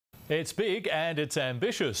It's big and it's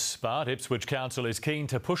ambitious, but Ipswich Council is keen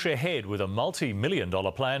to push ahead with a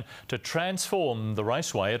multi-million-dollar plan to transform the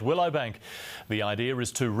raceway at Willowbank. The idea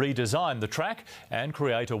is to redesign the track and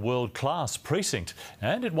create a world-class precinct,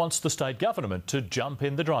 and it wants the state government to jump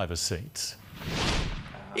in the driver's seats.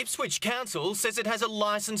 Ipswich Council says it has a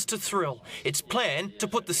licence to thrill. Its plan to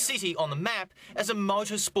put the city on the map as a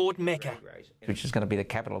motorsport mecca. Which is going to be the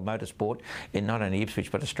capital of motorsport in not only Ipswich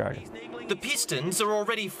but Australia. The Pistons are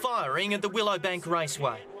already firing at the Willowbank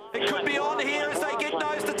Raceway. It could be on here as they get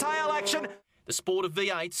nose-to-tail action. The sport of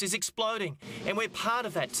V8s is exploding, and we're part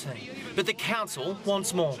of that team. But the council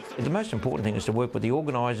wants more. The most important thing is to work with the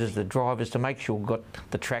organisers, the drivers, to make sure we've got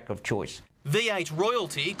the track of choice. V8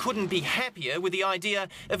 royalty couldn't be happier with the idea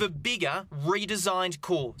of a bigger, redesigned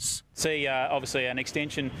course. See, obviously an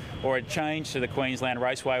extension or a change to the Queensland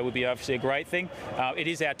Raceway would be obviously a great thing. It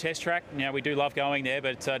is our test track. Now, we do love going there,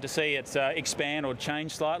 but to see it expand or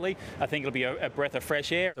change slightly, I think it'll be a breath of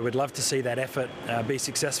fresh air. We'd love to see that effort be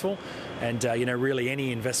successful, and really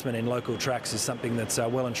any investment in local tracks is something that's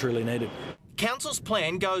well and truly needed. Council's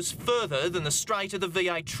plan goes further than the straight of the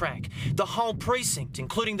V8 track. The whole precinct,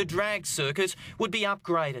 including the drag circuit, would be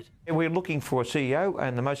upgraded. We're looking for a CEO,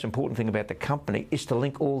 and the most important thing about the company is to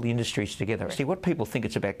link all the industries together. See, what people think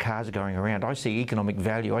it's about cars going around. I see economic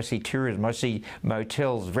value, I see tourism, I see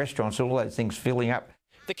motels, restaurants, all those things filling up.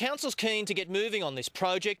 The council's keen to get moving on this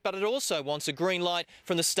project, but it also wants a green light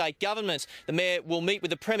from the state government. The mayor will meet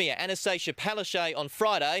with the Premier, Anastasia Palaszczuk, on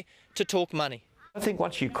Friday to talk money. I think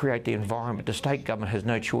once you create the environment, the state government has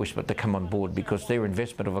no choice but to come on board, because their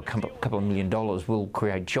investment of a couple of $1 million will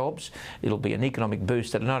create jobs. It'll be an economic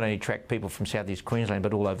boost that not only attract people from South East Queensland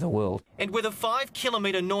but all over the world. And with a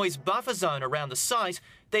 5-kilometre noise buffer zone around the site,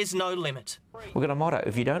 there's no limit. We've got a motto: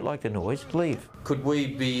 if you don't like the noise, leave. Could we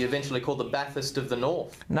be eventually called the Bathurst of the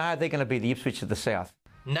North? No, they're going to be the Ipswich of the South.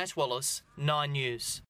 Nat Wallace, 9 News.